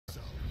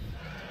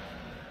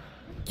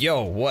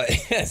Yo, what?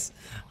 Yes.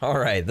 All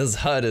right, this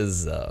HUD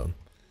is.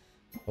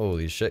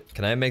 Holy shit!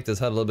 Can I make this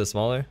HUD a little bit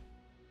smaller?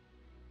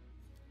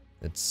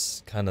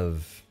 It's kind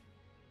of.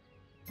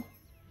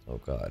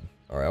 Oh god.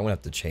 All right, I'm gonna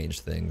have to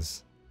change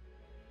things.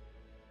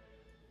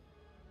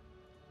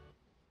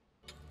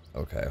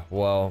 Okay.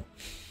 Well,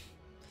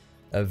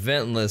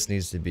 event list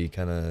needs to be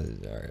kind of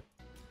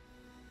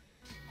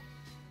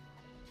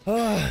all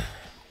right.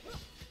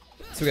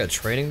 So we got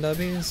training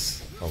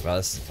dummies. Oh god,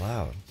 this is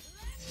loud.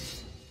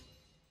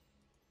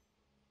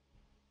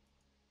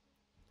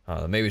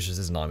 Maybe it's just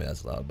this not me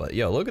that's loud, but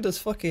yo, look at this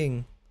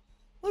fucking,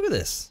 look at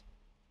this.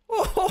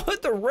 Oh,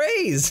 the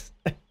rays!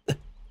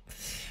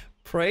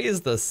 Praise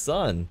the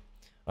sun.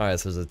 All right,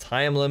 so there's a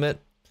time limit.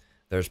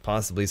 There's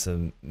possibly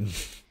some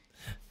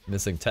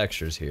missing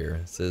textures here.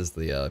 This is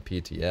the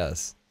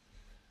PTS.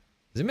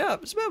 This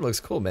map looks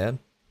cool, man.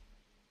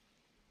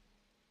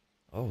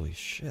 Holy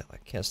shit! I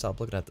can't stop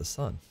looking at the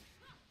sun.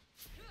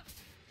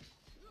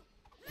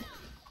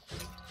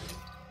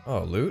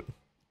 Oh, loot.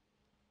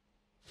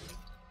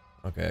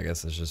 Okay, I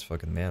guess it's just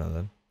fucking mana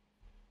then.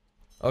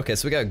 Okay,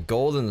 so we got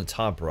gold in the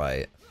top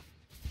right.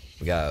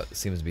 We got,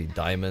 seems to be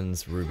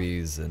diamonds,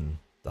 rubies, and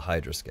the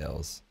Hydra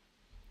scales.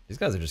 These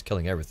guys are just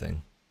killing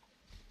everything.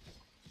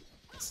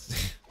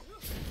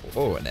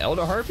 Oh, an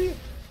Elder Harpy?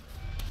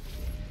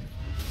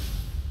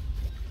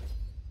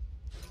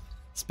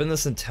 Spend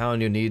this in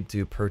town, you need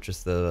to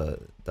purchase the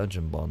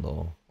dungeon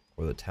bundle,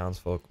 or the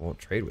townsfolk won't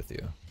trade with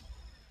you.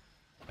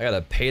 I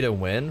gotta pay to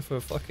win for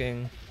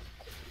fucking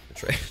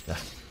trade.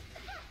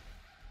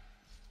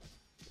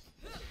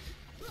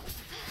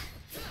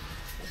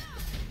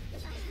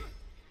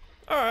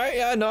 Alright,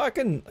 yeah, no, I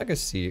can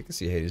see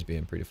Hades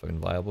being pretty fucking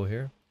viable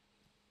here.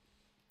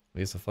 At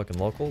least the fucking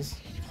locals.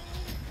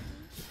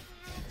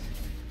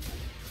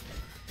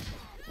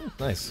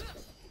 Nice.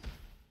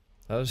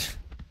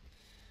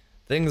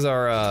 Things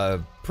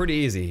are pretty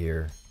easy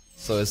here.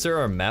 So is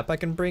there a map I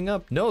can bring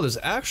up? No, there's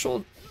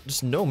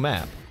just no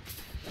map.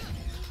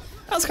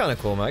 That's kind of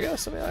cool, man. I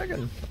guess. I mean, I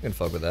can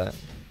fuck with that.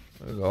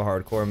 I'll go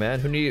hardcore, man.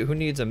 Who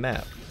needs a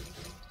map?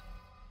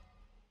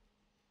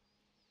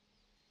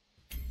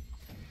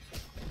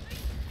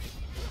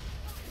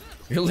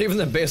 You're leaving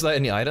the base without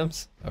any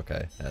items?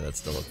 Okay, yeah, that's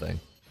still a thing.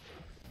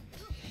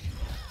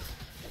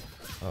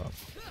 Oh.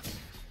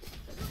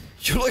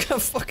 You look how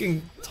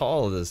fucking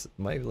tall this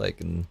might be,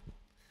 like in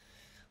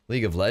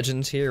League of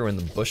Legends here or in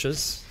the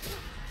bushes.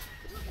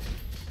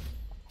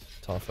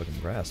 Tall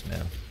fucking grass,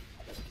 man.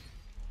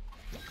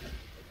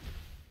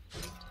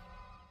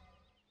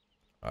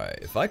 Alright,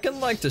 if I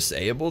can like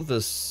disable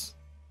this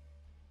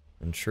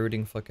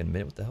intruding fucking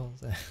minute, what the hell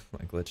is that?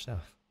 I glitched out.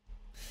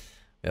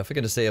 Yeah, if we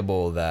can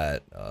disable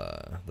that,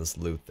 this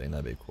loot thing,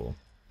 that'd be cool.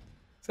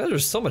 These guys are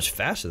so much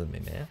faster than me,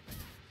 man.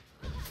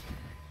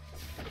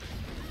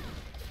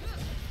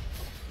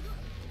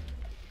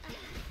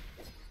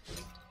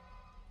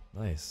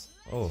 Nice.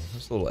 Oh,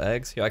 there's little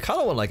eggs here. I kind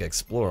of want to like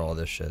explore all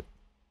this shit.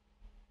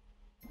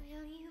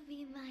 Will you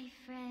be my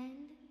friend?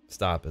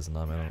 Stop, isn't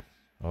it? Man.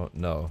 Oh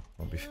no,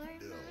 I'll be. You're my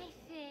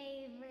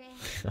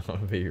favorite. I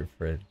want to be your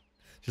friend.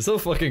 She's so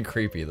fucking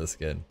creepy, this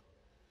skin.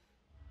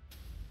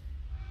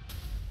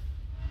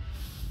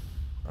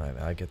 Alright,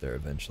 man, I get there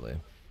eventually.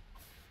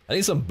 I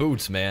need some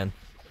boots, man.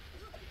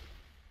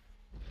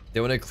 They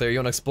want to clear, you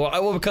want to explore?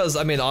 Well, because,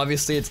 I mean,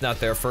 obviously it's not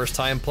their first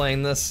time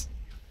playing this.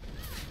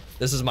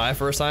 This is my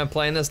first time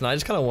playing this, and I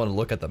just kind of want to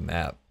look at the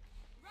map.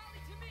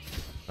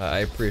 I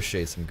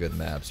appreciate some good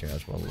maps here, I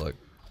just want to look.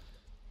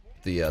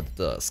 The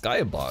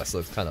skybox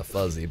looks kind of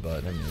fuzzy,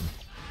 but, I mean...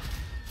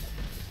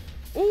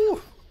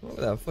 Ooh! Look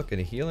at that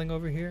fucking healing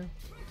over here.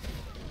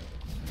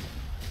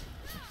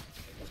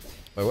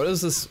 Wait, what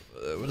is this?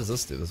 What does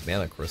this do? This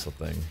mana crystal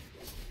thing?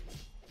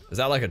 Is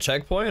that like a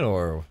checkpoint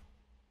or?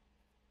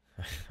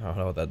 I don't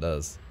know what that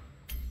does.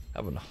 I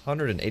have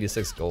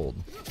 186 gold.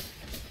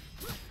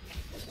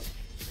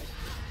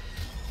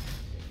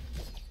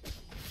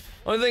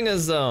 Only thing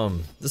is,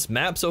 this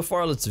map so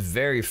far looks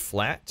very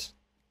flat.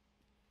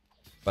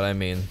 But I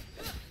mean,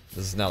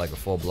 this is not like a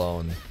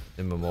full-blown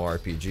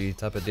MMORPG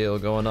type of deal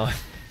going on.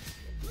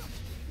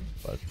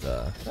 But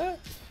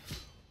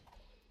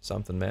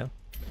something, man.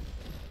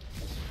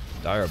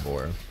 Dire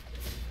boar.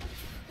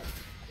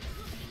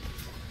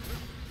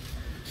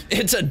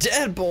 It's a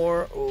dead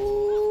boar.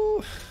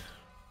 Ooh.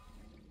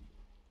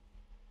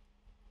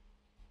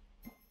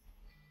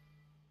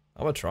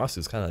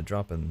 Amaterasu's kind of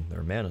dropping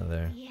their mana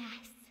there. Yes.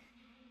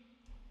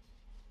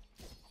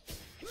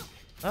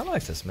 I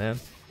like this, man.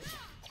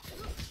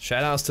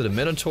 Shoutouts to the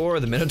Minotaur.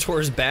 The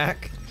Minotaur's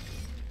back.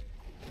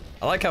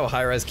 I like how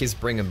Hi-Res keeps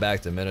bringing back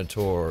the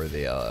Minotaur or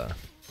the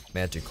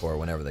Manticore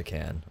whenever they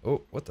can.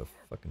 Oh, what the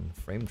fucking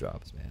frame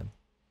drops, man.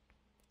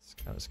 It's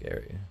kind of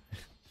scary.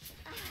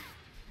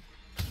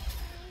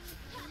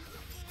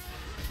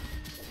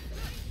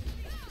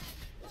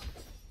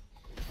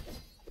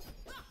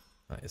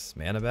 Nice.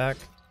 Mana back.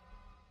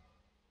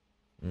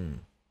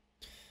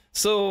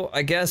 So,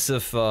 I guess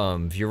if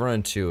you run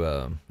into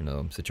a, you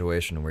know,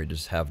 situation where you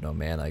just have no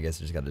mana, I guess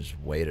you just gotta just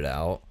wait it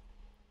out.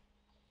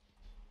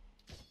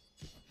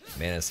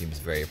 Mana seems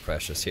very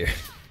precious here.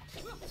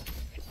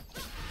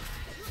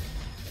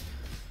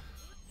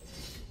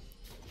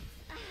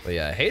 But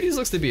yeah, Hades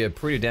looks to be a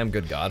pretty damn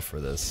good god for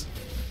this.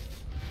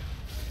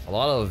 A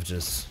lot of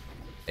just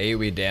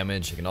AoE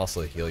damage. You can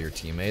also heal your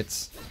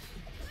teammates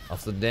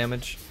off the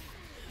damage.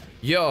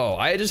 Yo,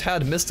 I just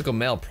had Mystical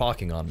Mail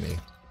proccing on me.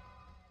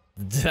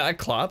 Did that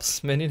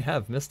Klops minion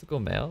have Mystical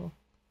Mail?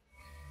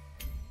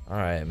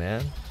 Alright,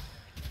 man.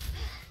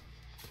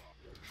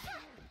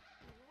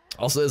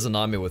 Also,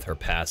 Izanami with her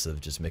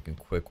passive, just making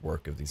quick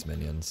work of these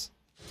minions.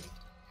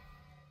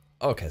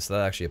 Okay, so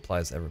that actually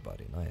applies to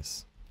everybody.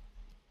 Nice.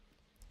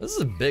 This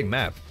is a big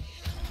map.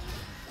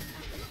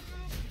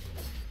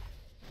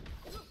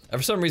 I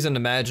for some reason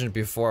imagined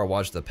before I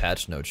watched the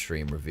patch note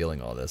stream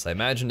revealing all this. I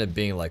imagined it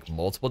being like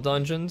multiple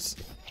dungeons,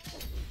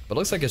 but it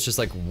looks like it's just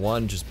like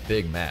one just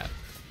big map.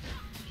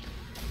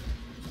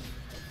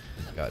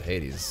 Oh my god,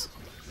 Hades.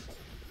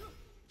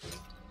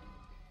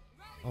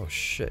 Oh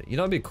shit. You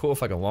know, it'd be cool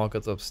if I could walk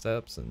up those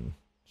steps and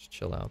just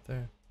chill out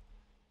there.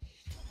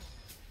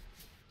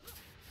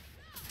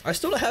 I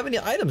still don't have any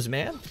items,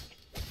 man.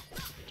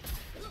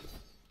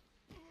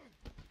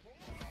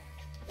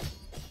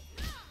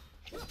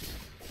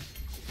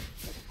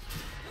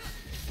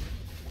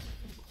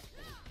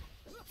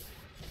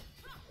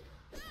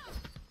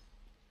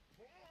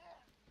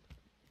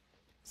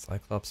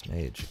 Cyclops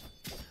Mage.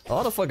 A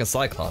lot of fucking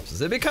Cyclopses.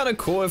 It'd be kind of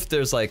cool if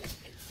there's like,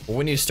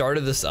 when you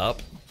started this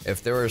up,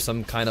 if there were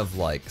some kind of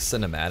like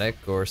cinematic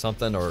or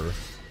something, or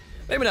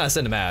maybe not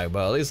cinematic,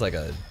 but at least like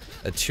a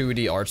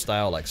 2D art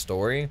style like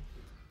story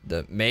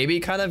that maybe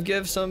kind of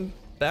gives some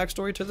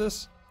backstory to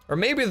this. Or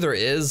maybe there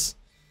is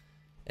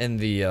in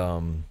the,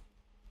 when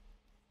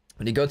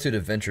you go to the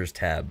Adventures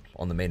tab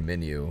on the main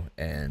menu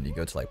and you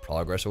go to like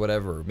progress or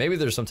whatever, maybe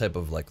there's some type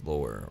of like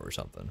lore or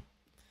something.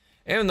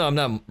 Even though I'm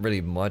not really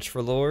much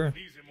for lore.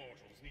 These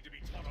immortals need to be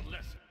taught a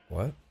lesson.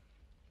 What?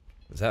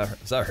 Is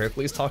that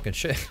Hercules talking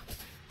shit?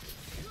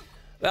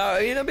 You know,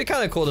 it'd be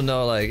kind of cool to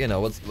know, like, you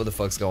know, what the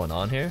fuck's going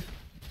on here.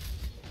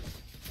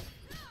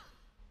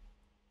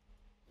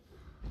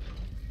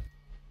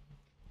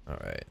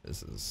 Alright,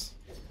 this is...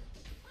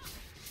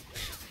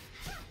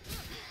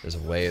 There's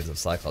waves of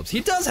Cyclops. He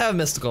does have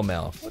Mystical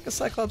Mail. Look at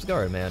Cyclops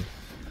Guard, man.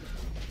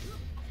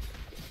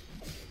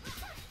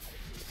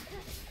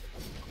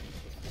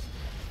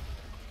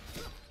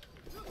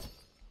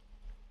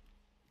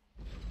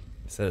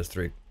 It says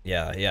 3.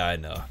 Yeah, I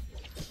know.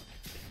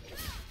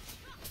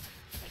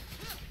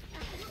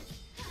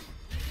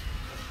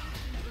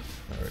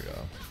 There we go.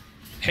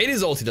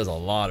 Hades' ulti does a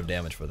lot of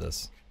damage for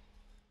this.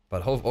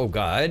 But oh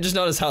god, I just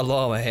noticed how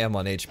low I am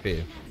on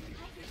HP.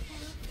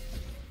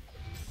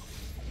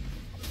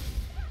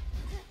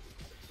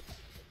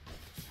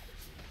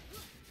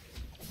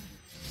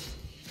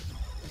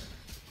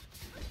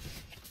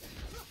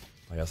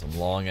 I got some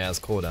long ass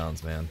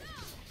cooldowns, man.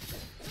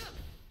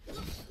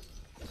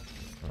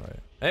 Alright.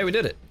 Hey, we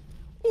did it!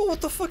 Oh, what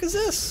the fuck is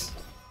this?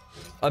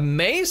 A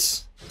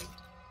mace?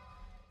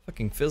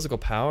 Fucking physical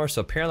power,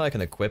 so apparently I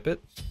can equip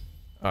it.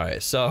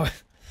 Alright, so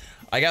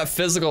I got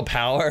physical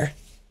power.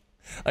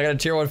 I got a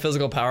tier 1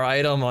 physical power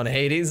item on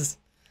Hades.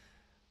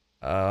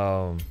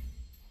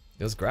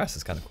 This grass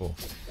is kind of cool.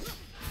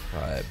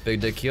 Alright,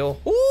 big dick heal.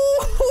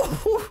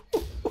 Ooh!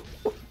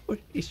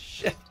 Holy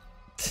shit.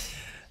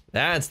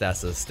 That's that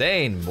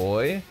sustain,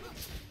 boy.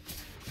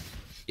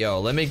 Yo,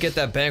 let me get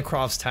that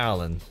Bancroft's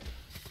Talon.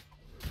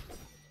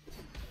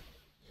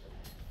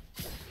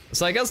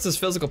 So I guess this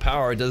physical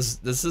power, does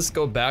this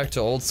go back to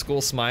old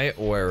school Smite,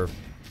 where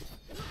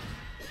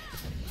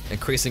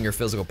increasing your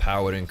physical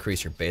power would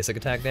increase your basic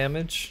attack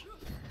damage?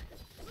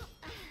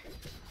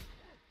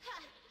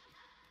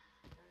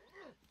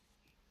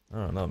 I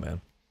don't know, man.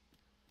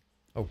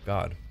 Oh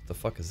god, what the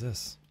fuck is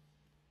this?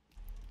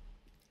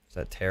 Is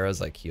that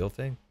Terra's like heal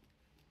thing?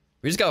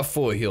 We just got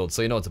full healed,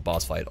 so you know it's a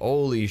boss fight.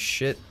 Holy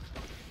shit.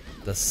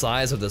 The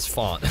size of this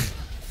font.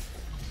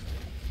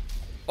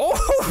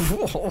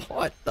 Oh,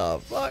 what the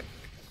fuck?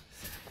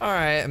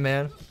 Alright,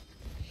 man.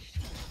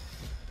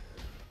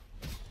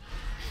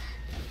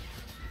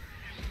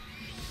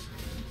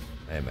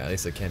 Hey, man, at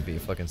least it can't be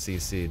fucking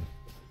CC'd.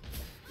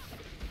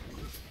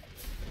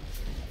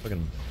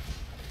 Fucking...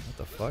 What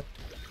the fuck?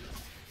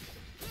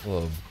 A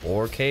little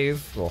boar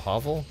cave? A little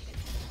hovel?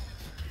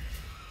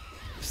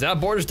 Is that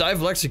Boar's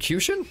Dive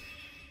Execution?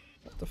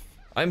 What the f—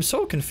 I'm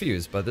so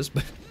confused by this.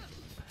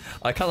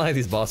 I kinda like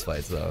these boss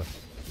fights, though.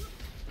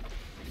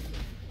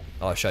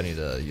 Oh shit, I need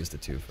to use the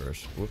 2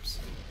 first. Whoops.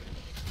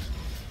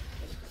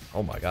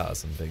 Oh my god,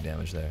 some big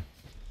damage there.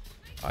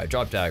 Alright,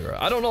 drop dagger.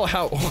 I don't know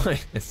how—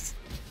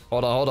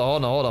 Hold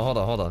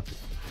on.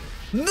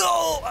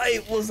 No!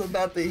 I was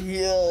about to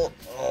heal.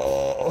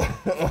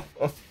 Oh.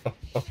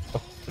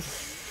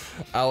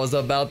 I was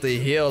about to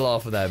heal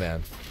off of that,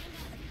 man.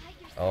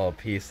 Oh,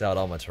 peace out,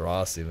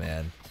 Amaterasu,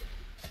 man.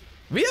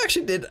 We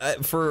actually did,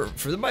 for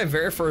my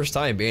very first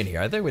time being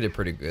here, I think we did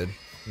pretty good.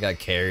 We got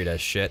carried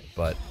as shit,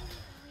 but...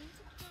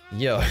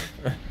 Yo,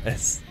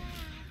 it's...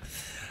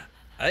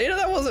 You know,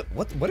 that wasn't...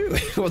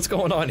 What's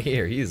going on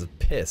here? He's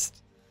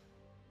pissed.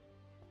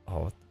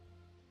 Oh,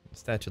 The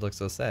statue looks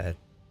so sad.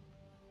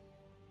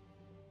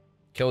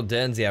 Kill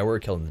dens? Yeah, we're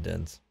killing the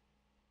dens.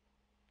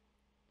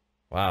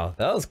 Wow,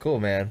 that was cool,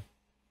 man.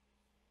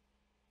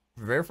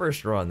 Very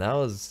first run, that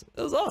was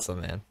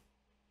awesome, man.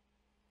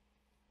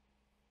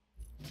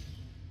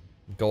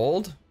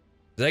 Gold?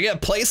 Did I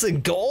get place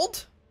in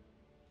gold?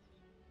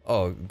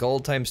 Oh,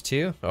 gold times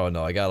 2? Oh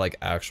no, I got like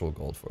actual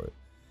gold for it.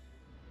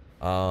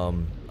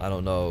 I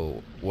don't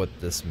know what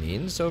this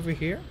means over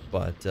here,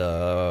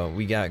 but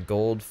we got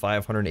gold,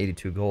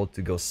 582 gold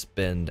to go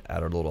spend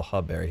at our little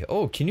hub area.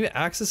 Oh, can you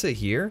access it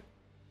here?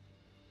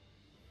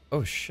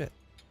 Oh shit.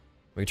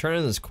 We turn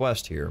in this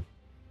quest here.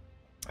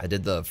 I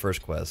did the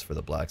first quest for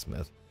the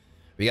blacksmith.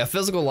 We got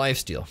physical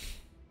lifesteal.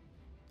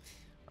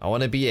 I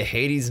want to be a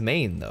Hades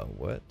main though.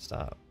 What?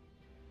 Stop.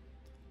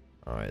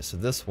 Alright, so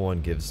this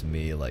one gives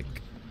me like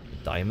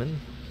diamond.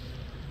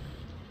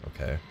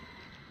 Okay.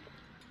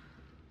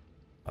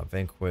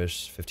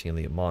 Vanquish 15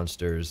 elite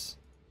monsters.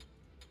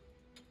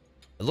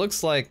 It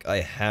looks like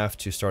I have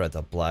to start at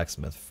the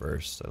blacksmith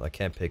first, so I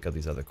can't pick up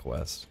these other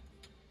quests.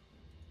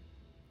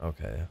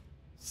 Okay.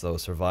 So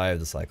survive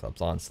the Cyclops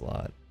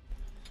onslaught.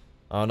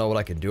 I don't know what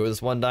I can do with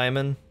this 1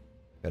 diamond.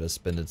 Gotta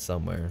spend it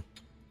somewhere,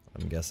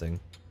 I'm guessing.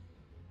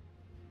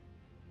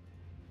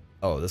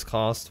 Oh, this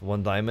costs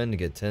 1 diamond to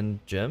get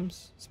 10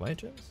 gems? Smite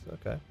gems?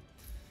 Okay.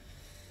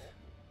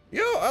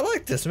 Yo, I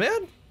like this,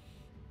 man.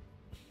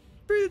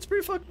 It's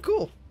pretty fucking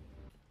cool.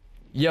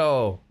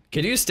 Yo,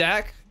 can you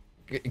stack?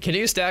 Can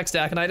you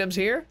stacking items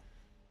here?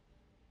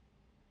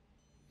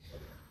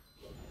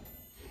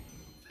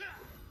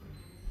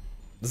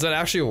 Does that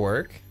actually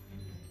work?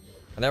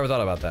 I never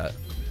thought about that.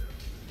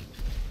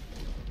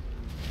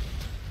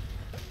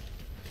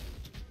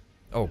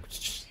 Oh.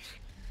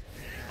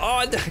 Oh,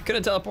 I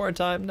couldn't teleport in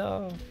time,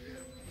 no.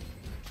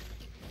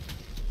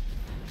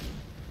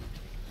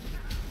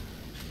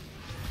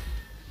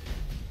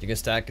 You can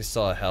stack a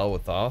saw hell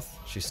with Thoth.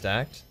 She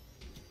stacked.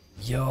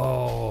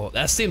 Yo,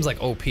 that seems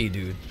like OP,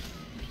 dude.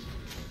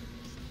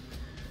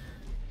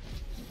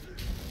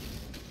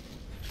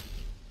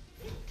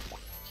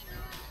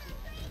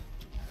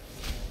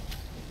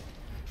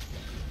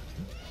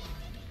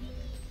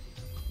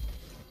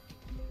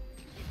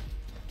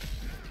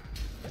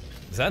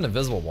 Is that an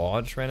invisible wall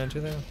I just ran into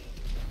there?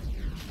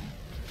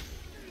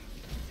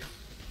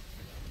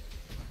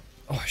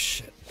 Oh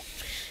shit.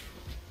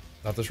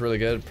 Thought this really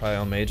good, probably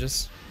on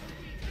mages.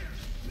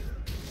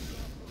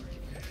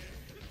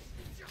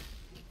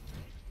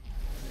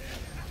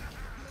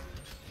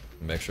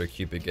 Make sure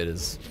Cupid get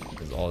his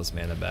all his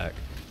mana back.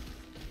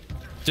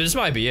 Dude, this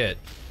might be it.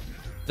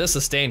 This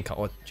sustained comp,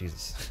 what,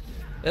 Jesus.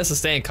 This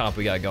sustained comp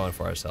we got going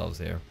for ourselves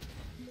here.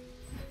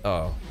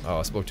 Oh,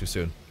 I spoke too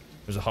soon.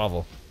 There's a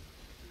hovel.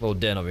 Little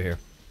den over here.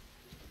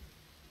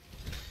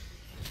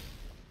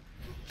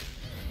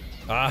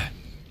 Ah.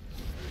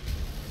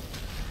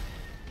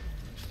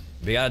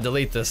 We gotta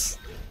delete this.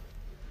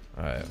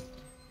 Alright.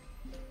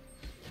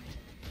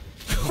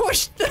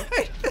 What's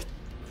that?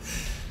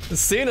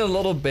 Seeing a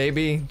little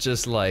baby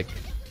just like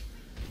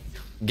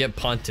get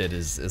punted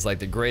is like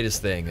the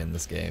greatest thing in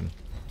this game.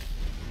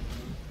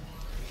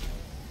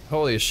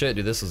 Holy shit,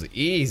 dude, this was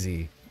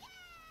easy.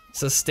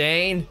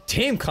 Sustain,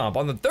 team comp.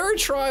 On the 3rd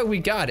try, we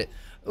got it.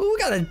 Ooh, we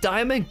got a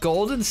diamond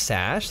golden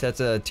sash.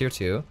 That's a tier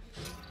 2.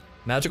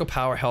 Magical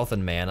power, health,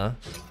 and mana.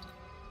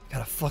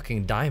 Got a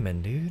fucking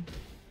diamond, dude.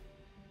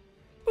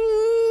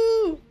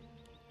 Ooh.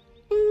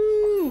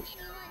 Ooh.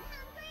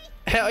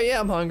 Hell yeah,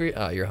 I'm hungry.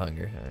 Oh, you're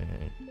hungry. All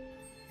right.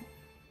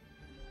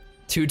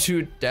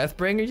 2/2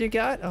 Deathbringer you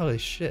got? Holy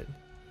shit.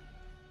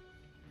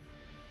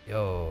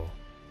 Yo.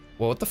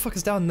 Whoa, what the fuck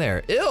is down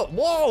there? Ew,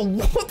 whoa,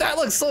 that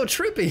looks so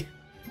trippy.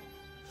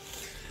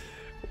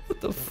 What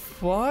the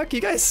fuck?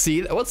 You guys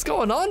see that? What's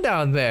going on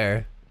down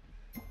there?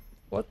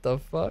 What the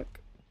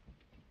fuck?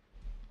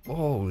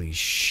 Holy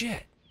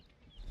shit.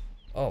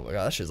 Oh my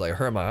gosh, it's like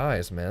hurt my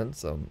eyes, man.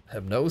 Some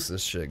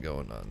hypnosis shit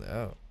going on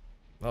there.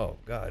 Oh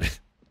god.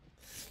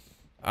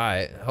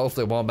 Alright,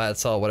 hopefully Wombat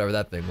saw whatever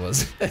that thing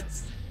was.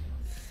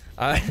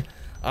 I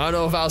don't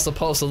know if I was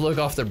supposed to look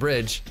off the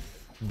bridge,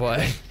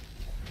 but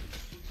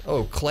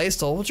oh, clay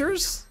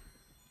soldiers?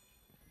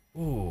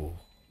 Ooh,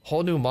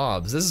 whole new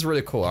mobs. This is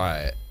really cool. All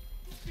right,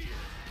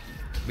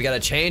 we got a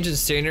change in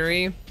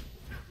scenery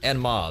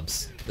and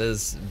mobs.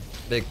 This is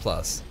big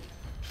plus.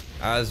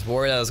 I was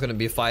worried I was gonna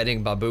be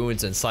fighting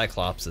baboons and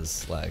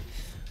cyclopses, like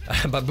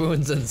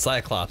baboons and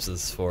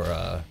cyclopses for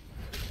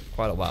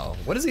quite a while.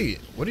 What is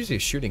he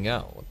shooting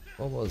out?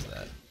 What was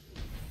that?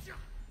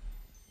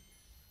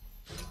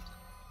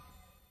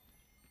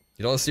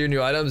 You don't see your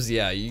new items?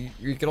 Yeah, you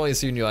can only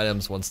see new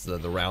items once the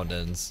round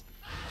ends.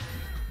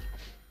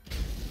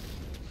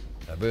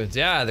 Baboons,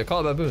 yeah, they're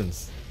called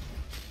baboons.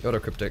 Yoda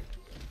cryptic.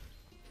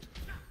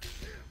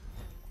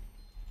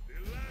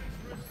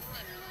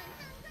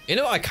 You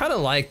know, I kind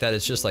of like that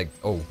it's just like,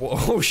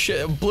 oh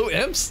shit, blue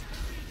imps?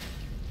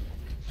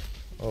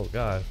 Oh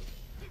god.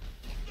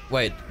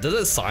 Wait, does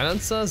it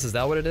silence us? Is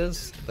that what it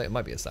is? I think it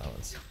might be a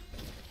silence.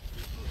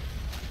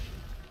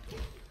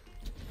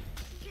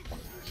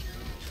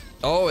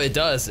 Oh, it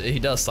does. He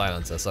does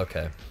silence us.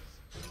 Okay.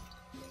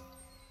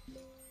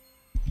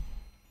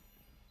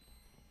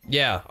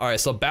 Yeah, alright,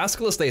 so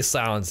Basilisk, they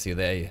silence you.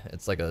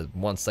 It's like a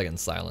 1 second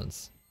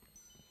silence.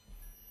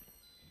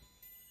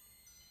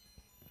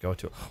 Go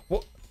to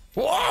whoa!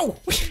 Whoa!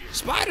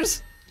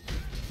 Spiders!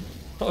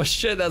 Oh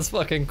shit, that's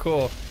fucking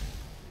cool.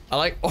 I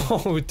like,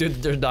 oh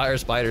dude, there's dire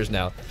spiders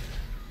now.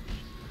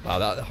 Wow,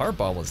 that heart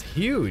bomb was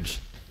huge.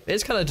 They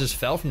just kind of just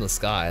fell from the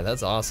sky.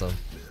 That's awesome.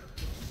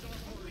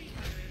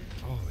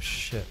 Oh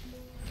shit.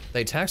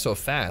 They attack so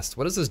fast.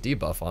 What is this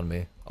debuff on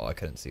me? Oh, I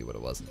couldn't see what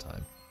it was in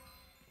time.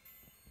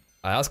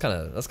 That's kind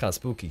of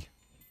spooky.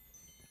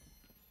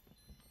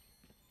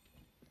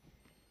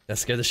 That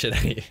scared the shit out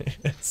of you.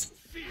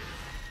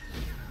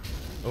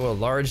 Oh, a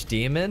large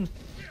demon?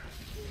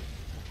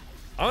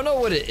 I don't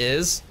know what it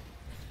is.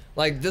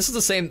 Like, this is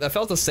the same, I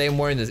felt the same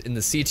way in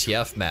the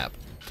CTF map.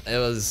 It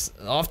was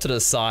off to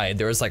the side,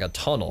 there was like a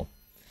tunnel.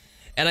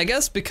 And I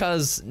guess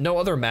because no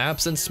other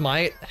maps in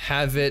Smite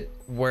have it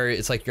where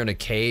it's like you're in a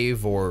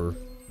cave or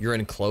you're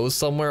enclosed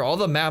somewhere, all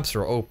the maps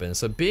are open.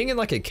 So being in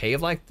like a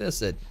cave like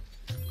this, I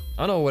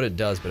don't know what it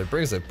does, but it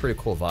brings a pretty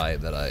cool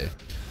vibe that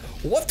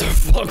what the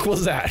fuck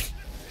was that?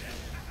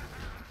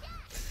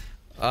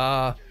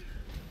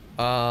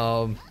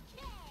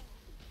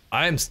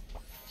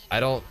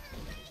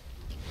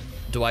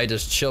 Do I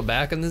just chill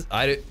back in this?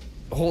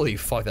 Holy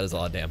fuck, that is a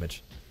lot of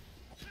damage.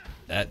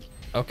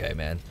 Okay,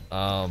 man.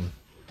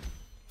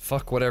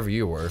 Fuck whatever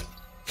you were.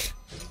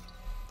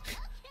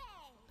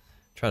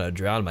 Trying to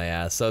drown my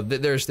ass. So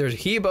there's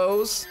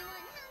Hebos,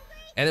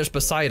 and there's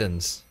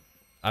Poseidons.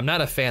 I'm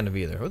not a fan of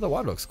either. Oh, the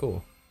water looks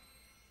cool.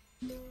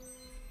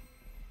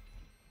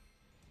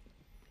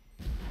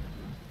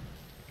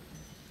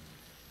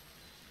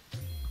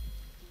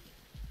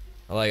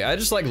 I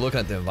just like looking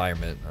at the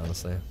environment,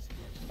 honestly.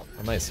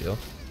 A nice heal.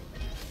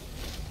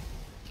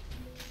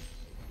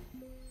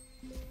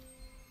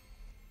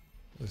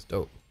 Looks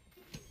dope.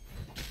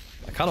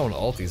 I kinda wanna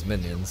ult these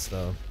minions,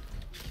 though.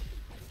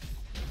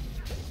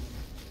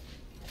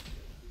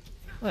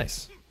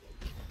 Nice.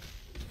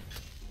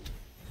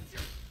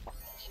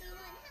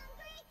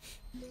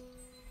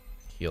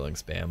 Healing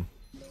spam.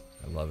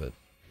 I love it.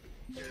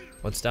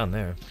 What's down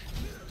there?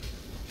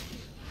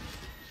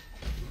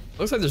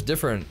 Looks like there's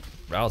different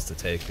routes to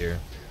take here.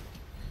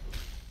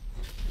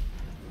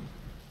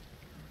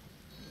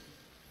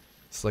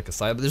 It's like a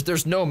side, but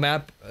there's no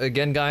map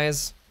again,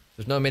 guys.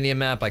 There's no mini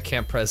map. I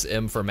can't press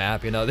M for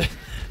map. You know,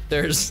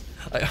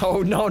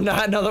 oh no,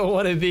 not another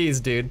one of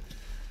these, dude.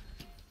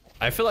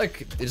 I feel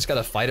like you just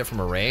gotta fight it from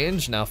a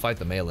range. Now fight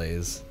the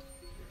melees.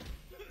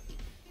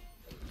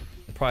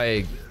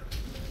 Probably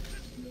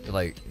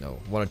like, you know,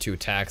 1 or 2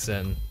 attacks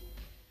in.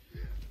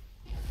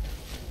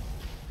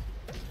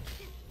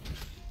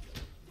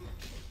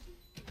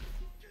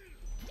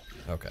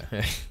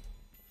 Okay.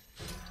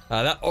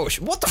 Oh,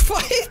 what the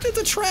fuck? It's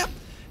a trap!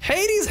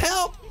 Hades,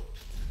 help!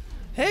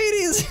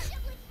 Hades!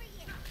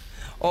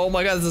 Oh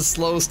my god, this is a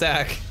slow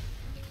stack.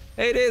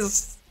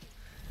 Hades!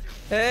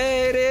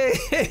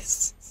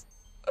 Hades!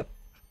 At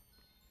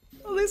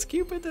least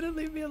Cupid didn't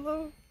leave me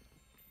alone.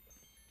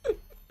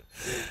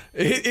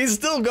 He's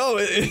still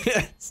going.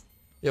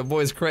 Your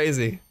boy's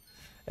crazy.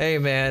 Hey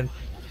man,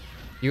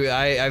 you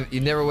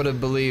never would have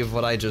believed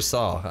what I just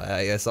saw.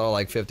 I saw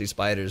like 50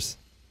 spiders.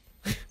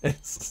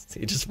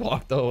 He just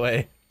walked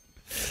away.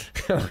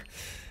 All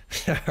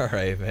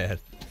right, man.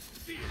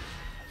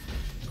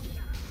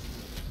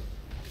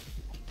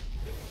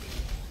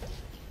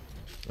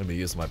 Let me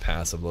use my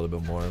passive a little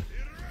bit more.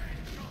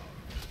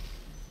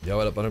 Yo,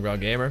 what up,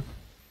 Underground Gamer?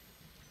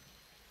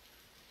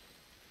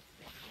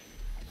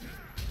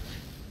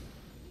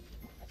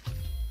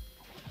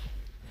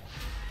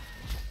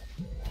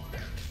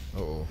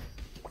 Uh-oh.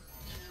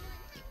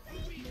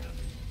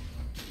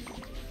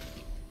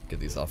 Get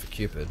these off of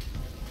Cupid.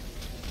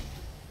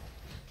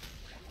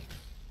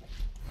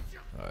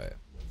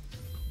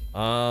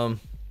 Alright.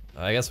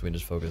 I guess we can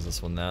just focus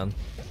this one down.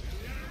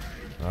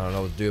 I don't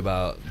know what to do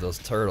about those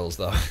turtles,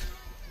 though.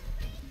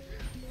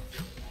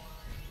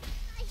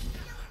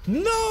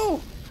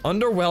 No!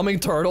 Underwhelming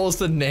Turtle is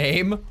the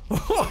name?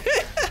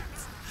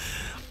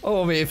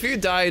 Oh, man, if you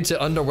died to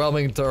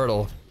Underwhelming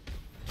Turtle,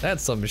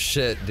 that's some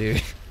shit,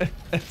 dude.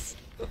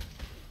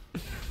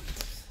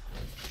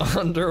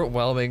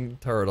 Underwhelming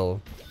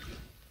Turtle.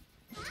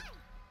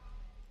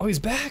 Oh, he's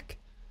back!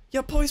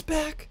 Yo, boy's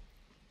back!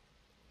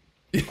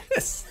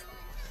 Yes!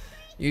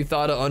 You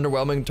thought an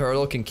underwhelming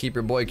turtle can keep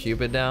your boy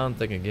Cupid down?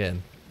 Think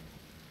again.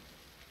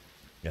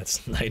 Got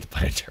sniped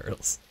by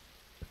turtles.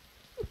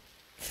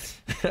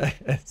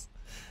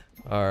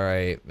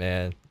 Alright,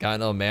 man. Got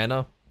no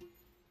mana?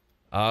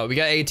 We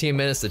got 18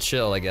 minutes to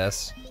chill, I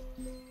guess.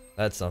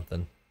 That's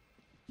something.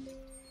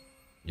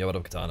 Yo, what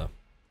up, Katana?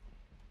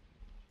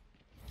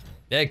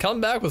 Yeah, come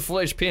back with full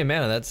HP and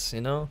mana. That's,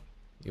 you know,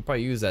 you can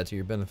probably use that to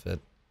your benefit.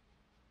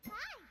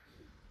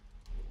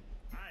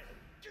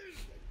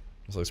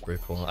 This looks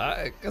pretty cool.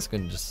 I guess we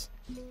can just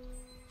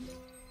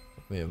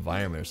the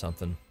environment or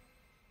something.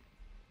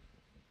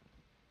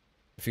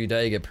 If you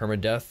die, you get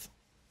permadeath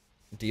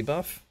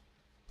debuff.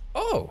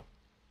 Oh,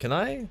 can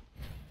I?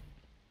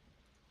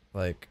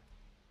 Like,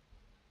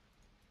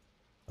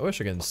 I wish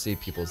I could see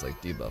people's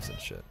like debuffs and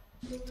shit.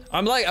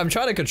 I'm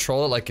trying to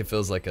control it like it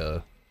feels like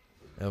a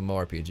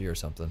MMORPG or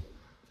something.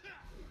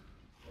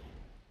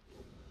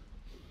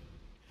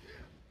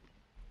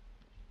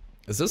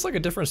 Is this like a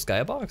different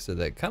skybox? Or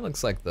that kind of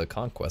looks like the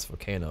Conquest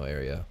Volcano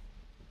area.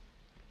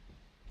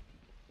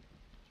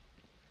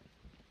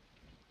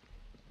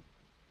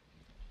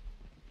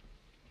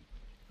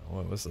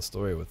 Oh, what's the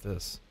story with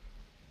this?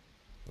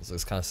 This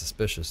looks kind of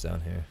suspicious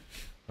down here.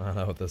 I don't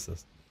know what this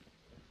is.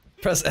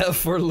 Press F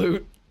for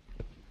loot.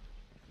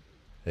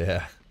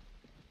 Yeah.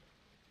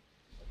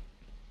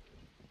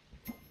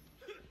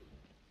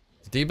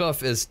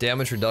 Debuff is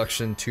damage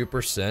reduction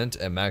 2%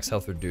 and max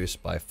health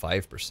reduced by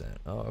 5%.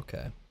 Oh,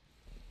 okay.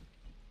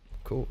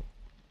 Cool.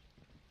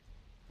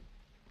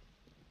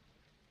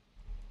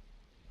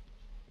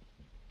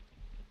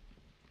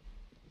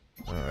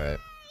 Alright.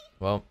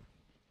 Well.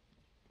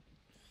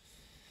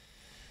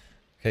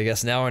 Okay, I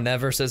guess now or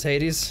never, says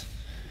Hades.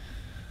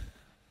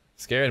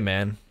 Scared,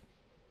 man.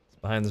 It's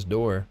behind this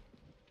door.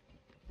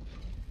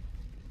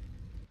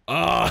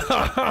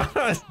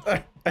 Oh!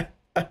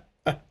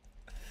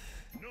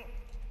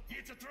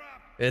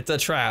 It's a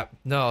trap.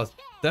 No,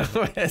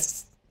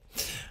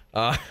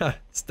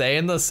 stay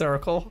in the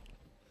circle.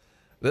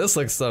 This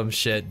looks some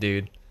shit,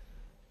 dude.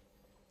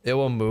 It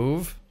will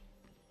move.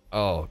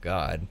 Oh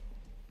god.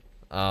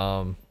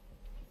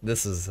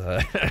 This is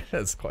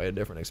it's quite a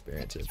different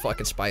experience. Here.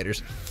 Fucking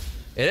spiders.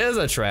 It is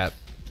a trap.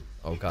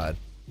 Oh god.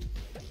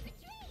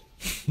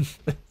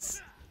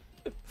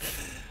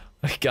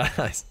 My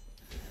guys.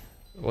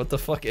 What the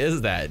fuck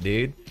is that,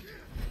 dude?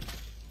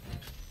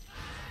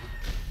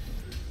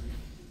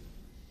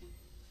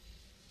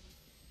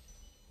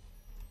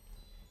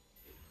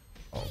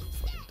 Oh,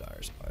 fucking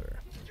dire spider.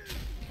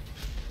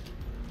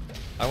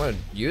 I'm gonna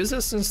use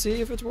this and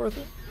see if it's worth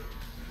it.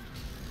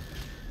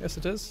 Yes,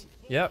 it is.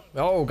 Yep.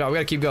 Oh god, we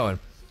gotta keep going.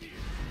 We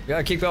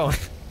gotta keep going.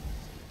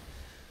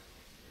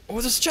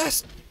 Oh, there's a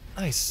chest.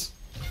 Nice.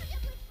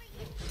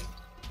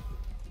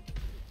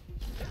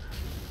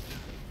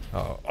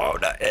 Oh, oh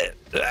no.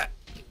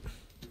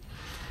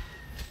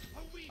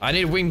 I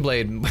need wing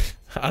blade.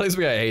 At least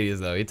we got Hades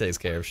though. He takes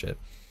care of shit.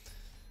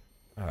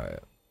 All right.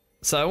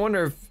 So I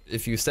wonder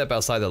if you step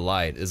outside the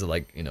light, is it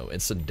like, you know,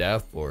 instant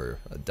death or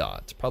a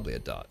dot? It's probably a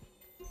dot.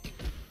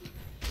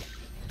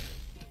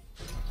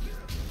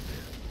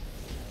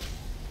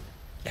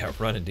 Yeah,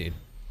 running, dude.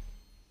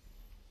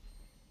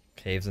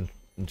 Caves and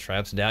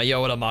traps down. Yo,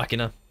 what up,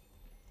 Machina?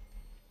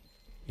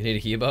 You need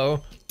a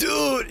Hebo?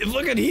 Dude,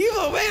 look at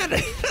Hebo, man!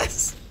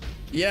 Yes!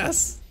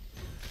 Yes!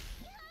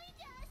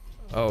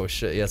 Oh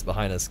shit, yes,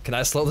 behind us. Can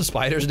I slow the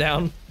spiders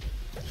down?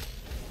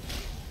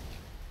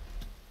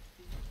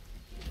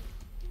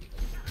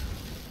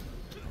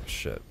 Oh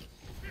shit.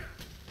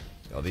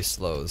 Oh, these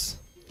slows.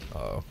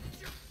 Uh-oh.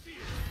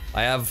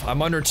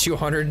 I'm under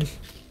 200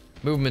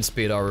 movement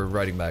speed already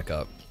riding back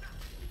up.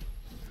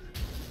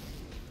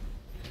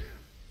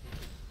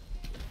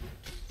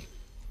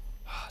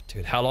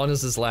 Dude, how long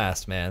does this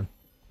last, man?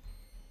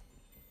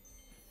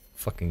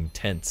 Fucking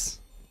tense.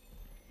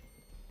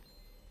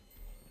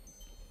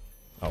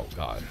 Oh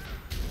god.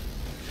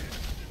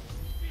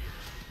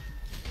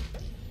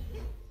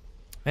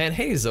 Man,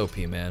 Hades OP,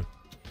 man.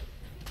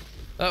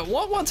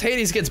 Once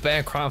Hades gets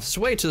Bancroft, just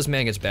wait till this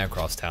man gets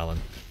Bancroft's Talon.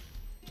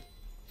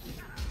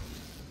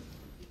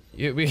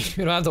 We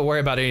don't have to worry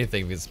about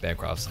anything if it's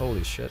Bancroft's.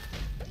 Holy shit.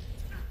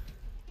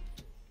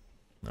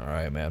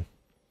 Alright, man.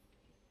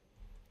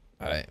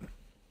 Alright.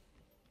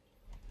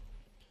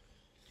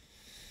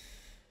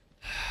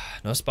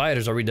 No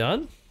spiders, are we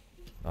done?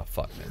 Oh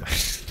fuck, man.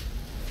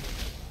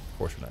 Of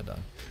course we're not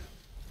done.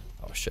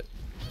 Oh shit.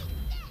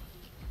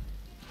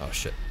 Oh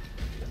shit.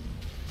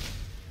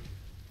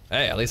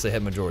 Hey, at least I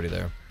hit majority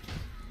there.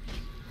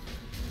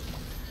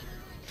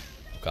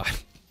 God.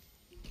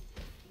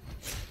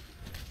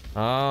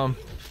 Oh,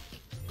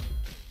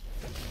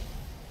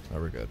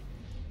 we're good.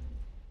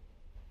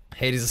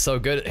 Hades is so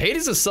good.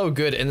 Hades is so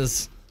good in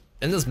this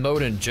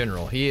mode in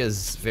general. He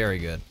is very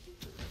good.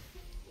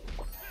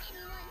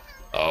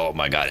 Oh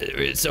my god,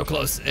 it's so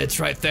close. It's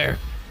right there.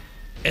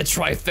 It's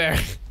right there.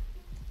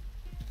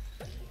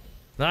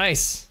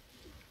 Nice.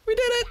 We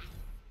did it.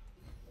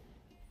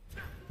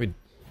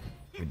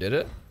 We did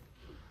it.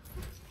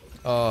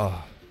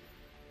 Oh.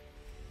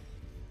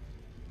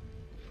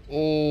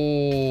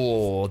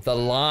 Oh, the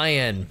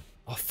lion.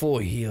 A full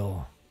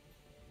heal.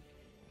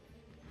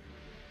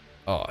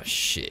 Oh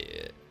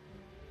shit.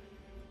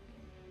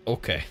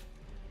 Okay.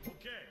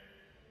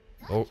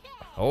 Oh,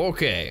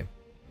 okay.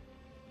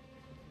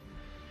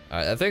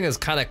 Alright, that thing is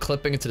kind of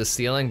clipping into the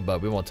ceiling,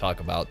 but we won't talk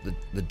about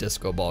the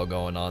disco ball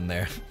going on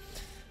there.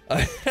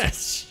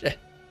 Shit.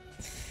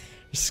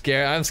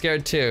 Scared. I'm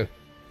scared too.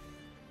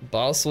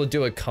 Boss will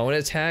do a cone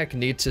attack,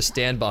 need to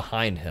stand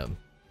behind him.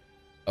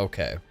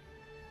 Okay.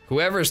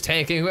 Whoever's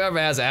tanking, whoever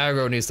has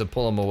aggro needs to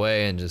pull him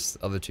away and just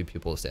other two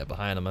people stand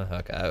behind him.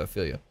 Okay, I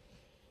feel you.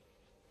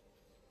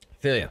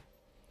 Feel you.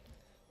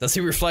 Does he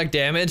reflect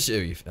damage?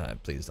 Oh,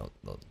 please don't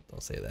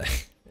say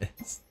that.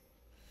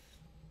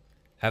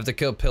 Have to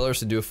kill pillars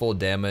to do full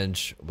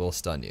damage. Will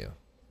stun you.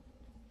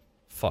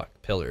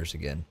 Fuck, pillars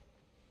again.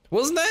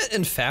 Wasn't that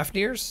in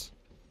Fafnir's?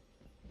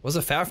 Was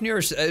it Fafnir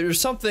or there's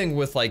something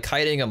with like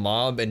kiting a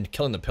mob and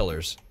killing the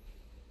pillars?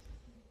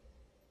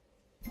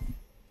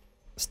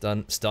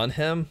 Stun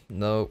him?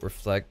 No,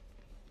 reflect.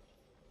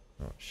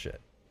 Oh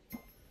shit.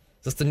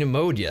 Is this the new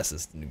mode? Yes,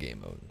 it's the new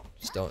game mode.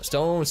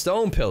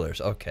 Stone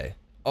pillars. Okay.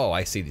 Oh,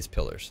 I see these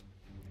pillars.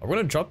 Are we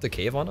gonna drop the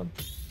cave on them?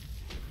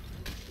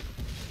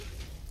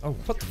 Oh,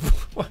 what the?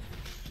 What?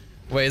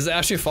 Wait, is it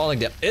actually falling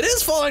down? It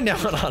is falling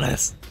down on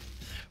us.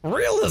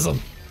 Realism.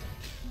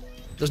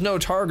 There's no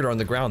target on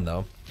the ground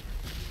though.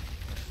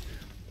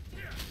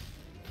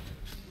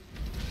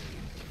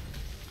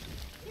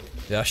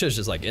 Yeah, that shit's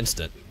just like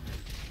instant.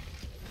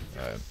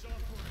 Alright.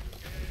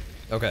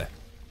 Okay.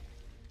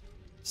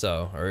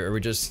 So, are we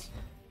just...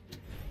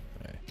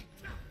 Alright.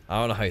 I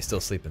don't know how he's still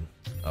sleeping.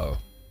 Oh.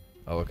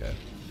 Oh, okay.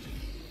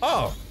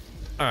 Oh!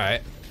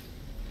 Alright.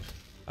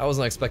 I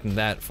wasn't expecting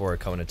that for a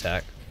cone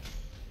attack.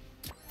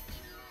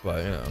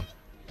 But, you know.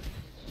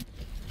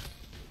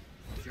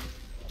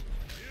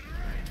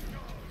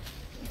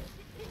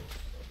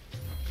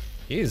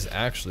 He's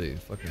actually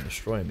fucking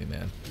destroying me,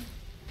 man.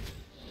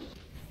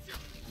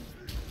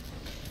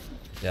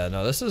 Yeah,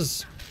 no, this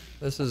is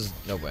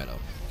no bueno.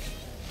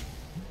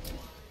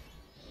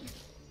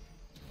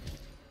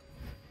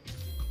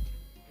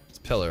 It's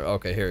pillar.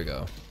 Okay, here we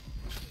go.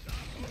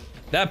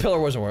 That pillar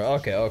wasn't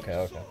working.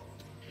 Okay.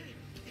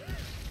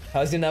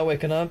 How's he not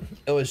waking up?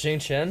 It was Jing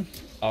Chen?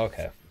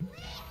 Okay.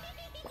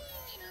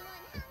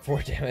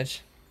 4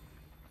 damage.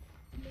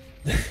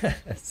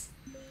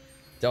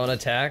 Don't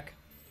attack.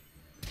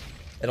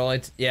 It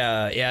only,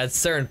 yeah, it's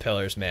certain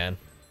pillars, man.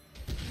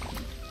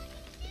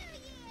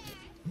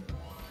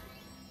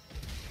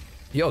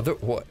 Yo,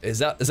 what is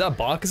that? Is that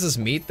Bacchus's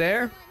meat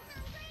there?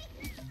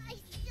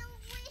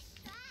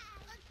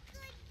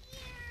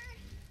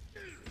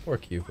 Poor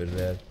Cupid,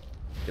 man.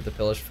 Get the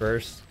pillars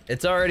first.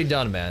 It's already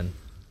done, man.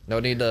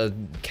 No need to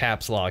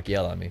caps lock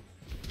yell at me.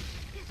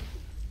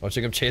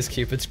 Watching him chase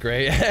Cupid's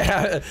great.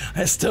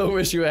 I still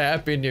wish you a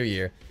happy new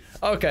year.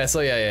 Okay,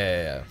 so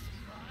yeah.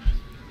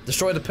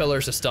 Destroy the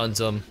pillars, it stuns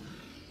them.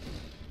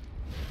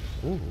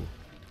 Ooh.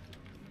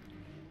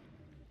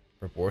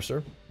 For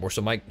Borser?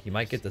 Borser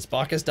might get this.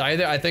 Bacchus died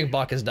there? I think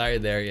Bacchus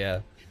died there, yeah.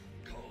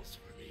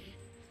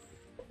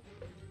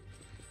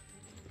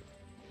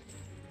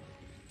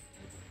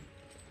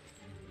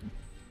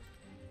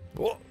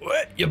 Whoa,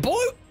 what? Your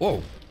boy?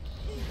 Whoa.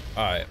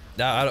 Alright.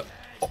 Now I don't.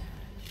 Oh.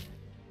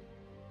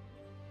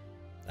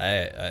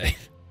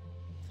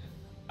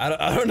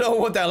 I don't know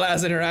what that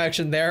last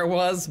interaction there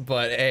was,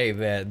 but hey,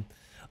 man.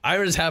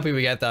 I'm just happy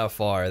we got that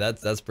far.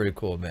 That's pretty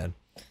cool, man.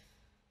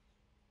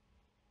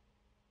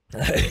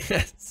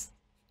 That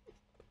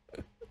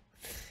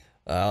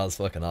was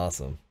fucking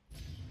awesome.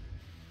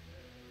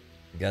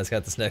 You guys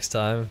got this next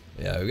time?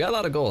 Yeah, we got a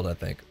lot of gold, I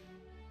think.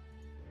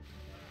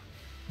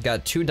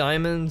 Got 2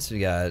 diamonds, we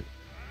got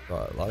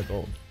a lot of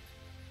gold.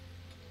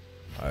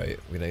 Alright,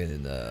 we're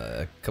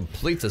gonna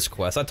complete this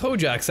quest. I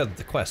told you I accepted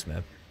the quest,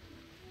 man.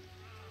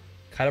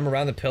 Cut him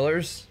around the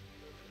pillars.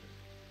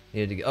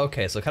 Needed to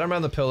okay, so cut him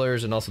around the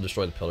pillars and also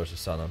destroy the pillars to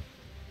stun them.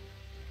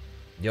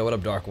 Yo, what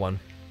up, Dark One?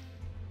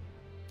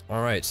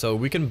 Alright, so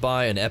we can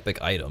buy an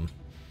epic item.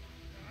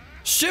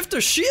 Shifter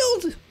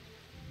Shield?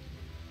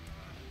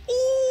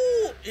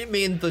 Ooh, you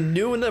mean the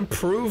new and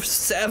improved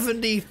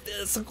 70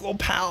 physical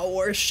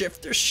power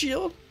Shifter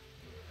Shield?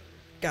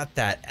 Got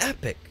that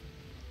epic.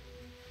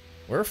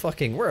 We're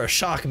a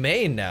shock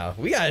main now.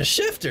 We got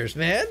shifters,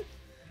 man.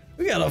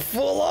 We got a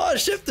full-on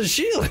Shifter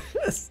Shield.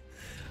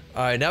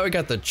 Alright, now we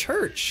got the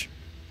church.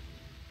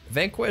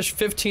 Vanquish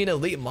 15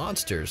 elite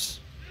monsters.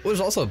 Oh,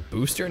 there's also a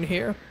booster in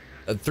here.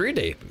 A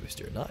 3-day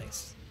booster,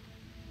 nice.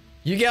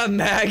 You got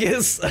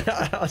Magus.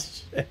 Oh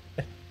shit.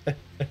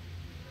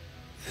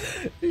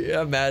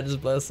 Yeah, Magus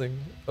Blessing.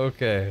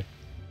 Okay.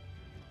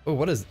 Oh,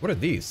 what are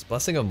these?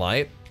 Blessing of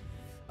Might.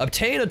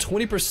 Obtain a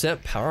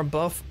 20% power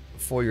buff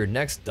for your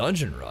next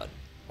dungeon run.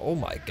 Oh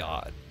my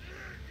god.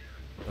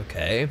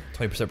 Okay,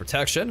 20%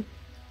 protection.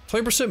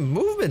 20%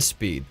 movement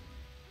speed.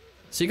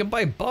 So you can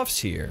buy buffs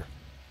here.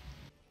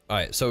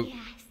 Alright, so yes.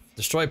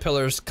 Destroy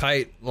pillars,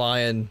 kite,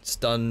 lion,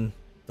 stun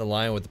the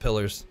lion with the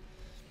pillars.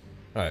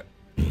 Alright.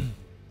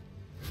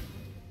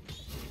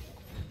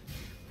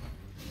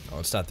 Oh,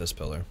 it's not this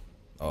pillar.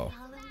 Oh.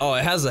 Oh,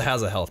 it has a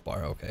health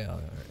bar. Okay,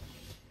 alright.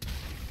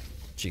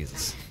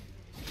 Jesus.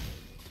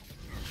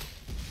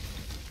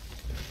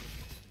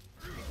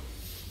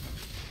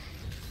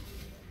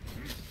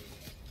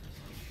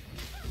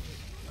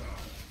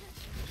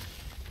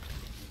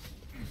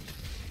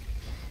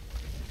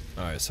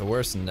 Alright, so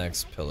where's the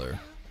next pillar?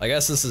 I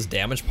guess this is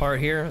damage part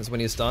here, is when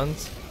he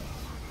stuns.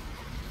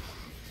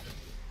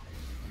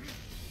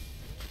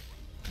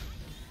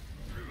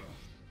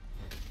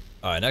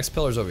 Alright, next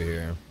pillar's over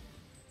here.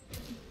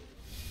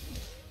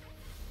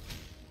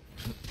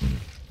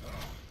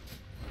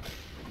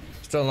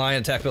 Still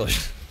lion attack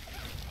pillars.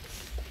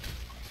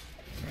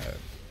 Alright.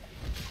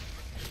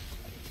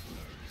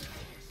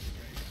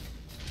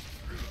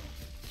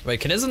 Wait,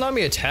 can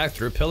Izanami attack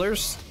through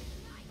pillars?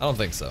 I don't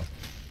think so.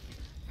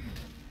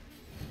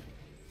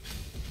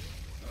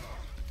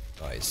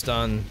 Oh, he's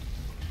stunned.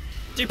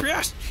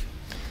 DPS!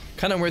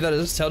 Kind of weird that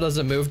his tail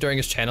doesn't move during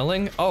his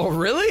channeling. Oh,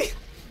 really?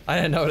 I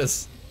didn't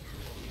notice.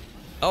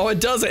 Oh, it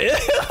doesn't.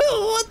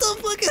 What the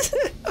fuck is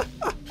it?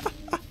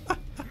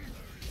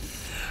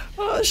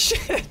 Oh,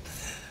 shit.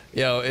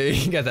 Yo,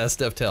 you got that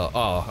stiff tail. Oh,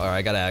 alright,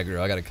 I gotta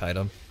aggro. I gotta kite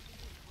him.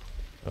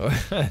 Oh,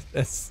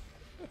 that's...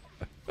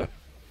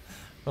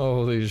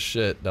 Holy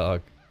shit,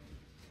 dog.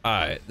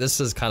 Alright, this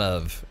is kind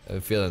of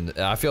feeling...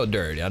 I feel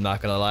dirty. I'm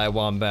not gonna lie,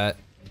 Wombat.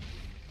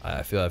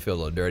 I feel a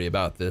little dirty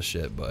about this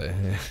shit, but...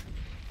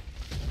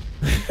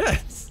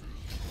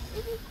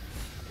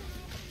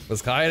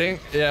 Was kiting?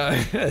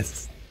 Yeah.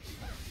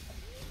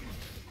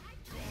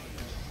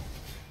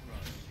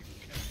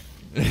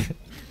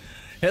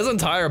 His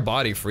entire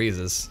body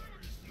freezes.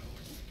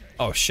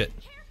 Oh shit.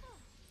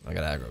 I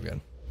got aggro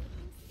again.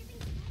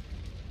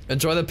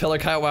 Enjoy the pillar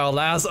kite while it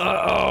lasts.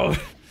 Uh-oh.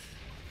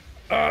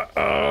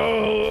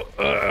 Uh-oh.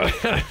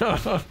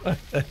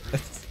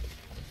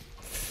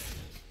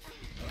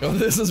 Oh,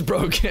 this is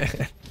broken.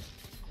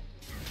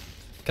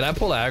 Can I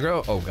pull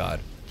aggro? Oh god.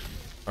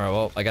 Alright,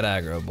 well, I got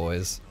aggro,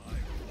 boys.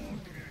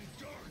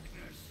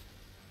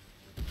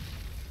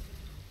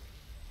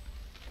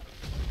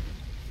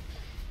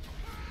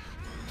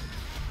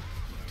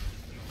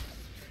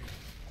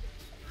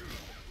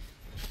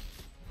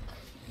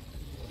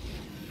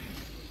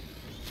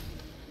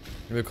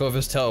 Maybe cool if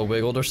his tail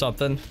wiggled or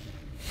something.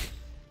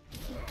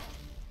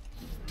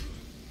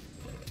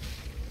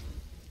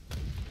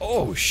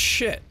 Oh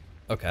shit.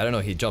 Okay, I don't know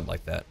he jumped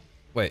like that.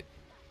 Wait.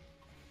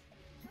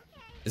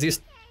 Is he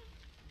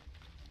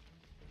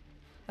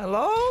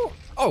Hello?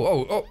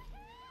 Oh.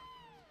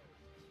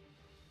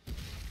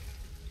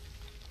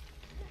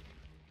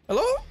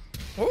 Hello?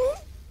 Oh.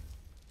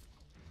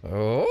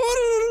 Oh.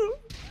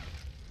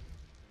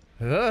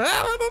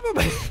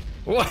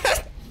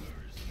 What?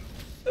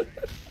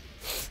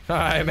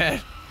 Alright,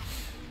 man.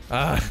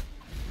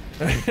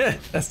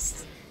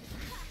 That's...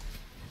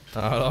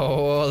 I don't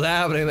know what's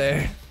happening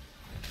there.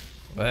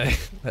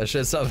 But that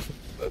shit's something.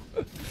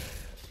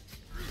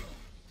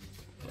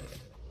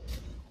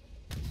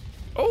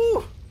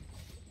 Oh!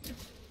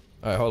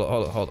 Alright,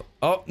 hold on.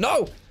 Oh,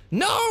 no!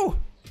 No!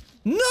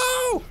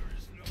 No!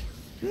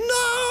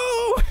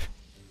 No!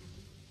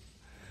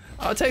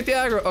 I'll take the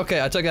aggro.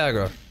 Okay, I took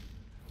aggro.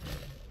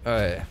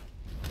 Alright.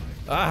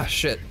 Ah,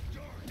 shit.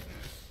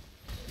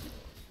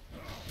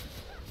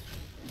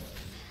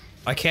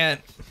 I can't.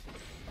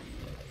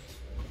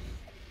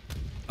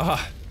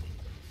 Ah.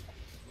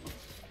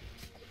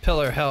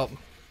 Pillar, help.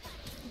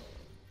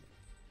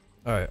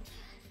 Alright.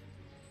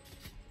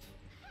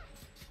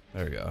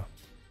 There we go.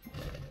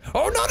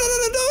 Oh, no,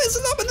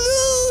 it's not.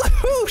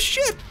 Oh,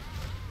 shit.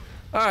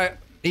 Alright.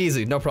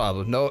 Easy, no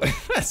problem. No.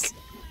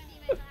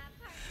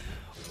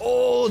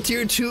 Oh,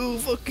 tier 2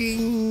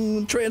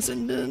 fucking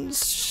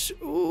transcendence.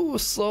 Ooh,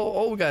 slow.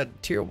 Oh, we got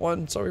tier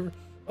 1. Sorry.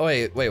 Oh,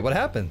 wait, what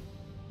happened?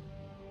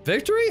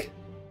 Victory?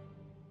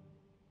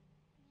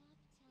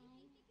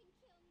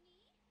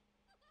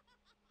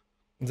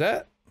 Is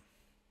that?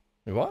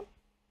 We won?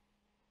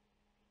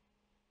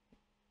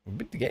 We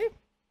beat the game?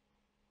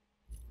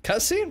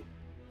 Cutscene?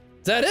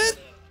 Is that it?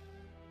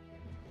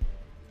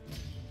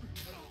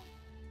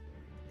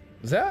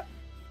 Is that?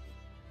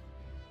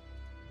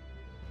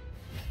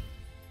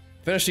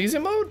 Finish easy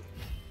mode?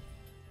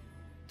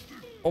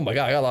 Oh my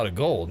god, I got a lot of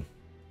gold.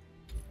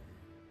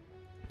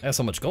 I got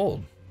so much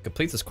gold.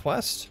 Complete this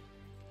quest.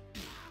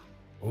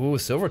 Ooh,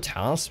 silver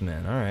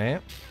talisman,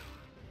 alright.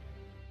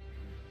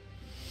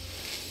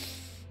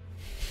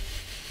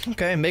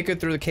 Okay, make it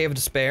through the cave of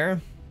despair.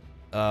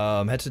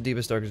 Head to the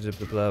deepest, darkest,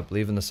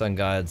 believe in the sun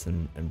guides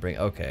and bring,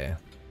 okay.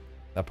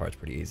 That part's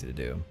pretty easy to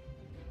do.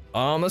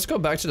 Let's go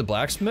back to the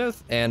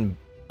blacksmith and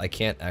I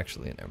can't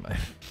actually, never mind.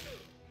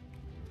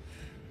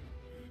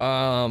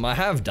 I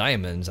have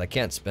diamonds, I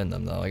can't spend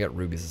them though. I got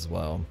rubies as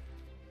well.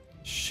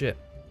 Shit.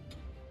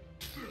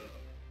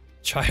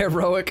 Try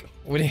heroic,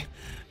 what do you,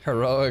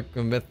 heroic,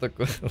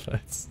 mythical,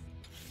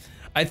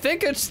 I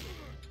think it's,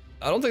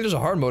 I don't think there's a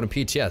hard mode in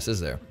PTS,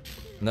 is there?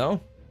 No?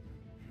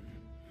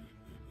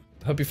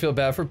 Hope you feel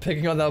bad for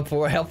picking on that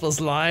poor helpless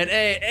lion.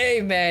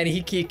 Hey man,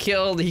 he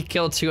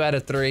killed 2 out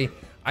of 3.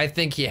 I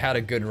think he had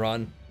a good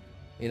run.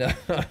 You know?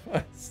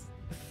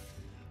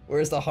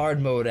 Where's the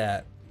hard mode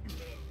at?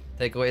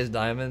 Take away his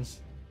diamonds?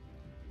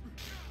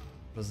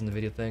 Wasn't the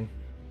video thing?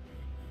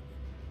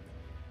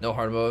 No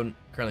hard mode,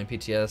 currently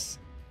PTS.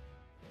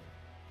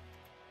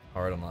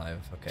 Hard on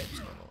live. Okay,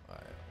 just normal.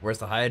 Alright. Where's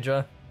the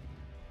Hydra?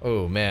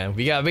 Oh man,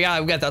 we got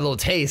that little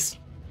taste.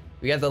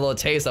 We got that little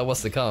taste of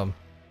what's to come.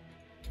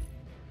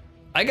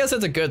 I guess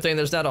it's a good thing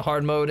there's not a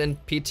hard mode in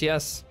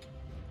PTS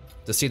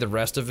to see the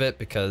rest of it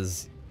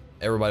because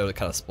everybody would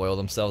kind of spoil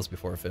themselves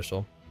before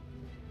official.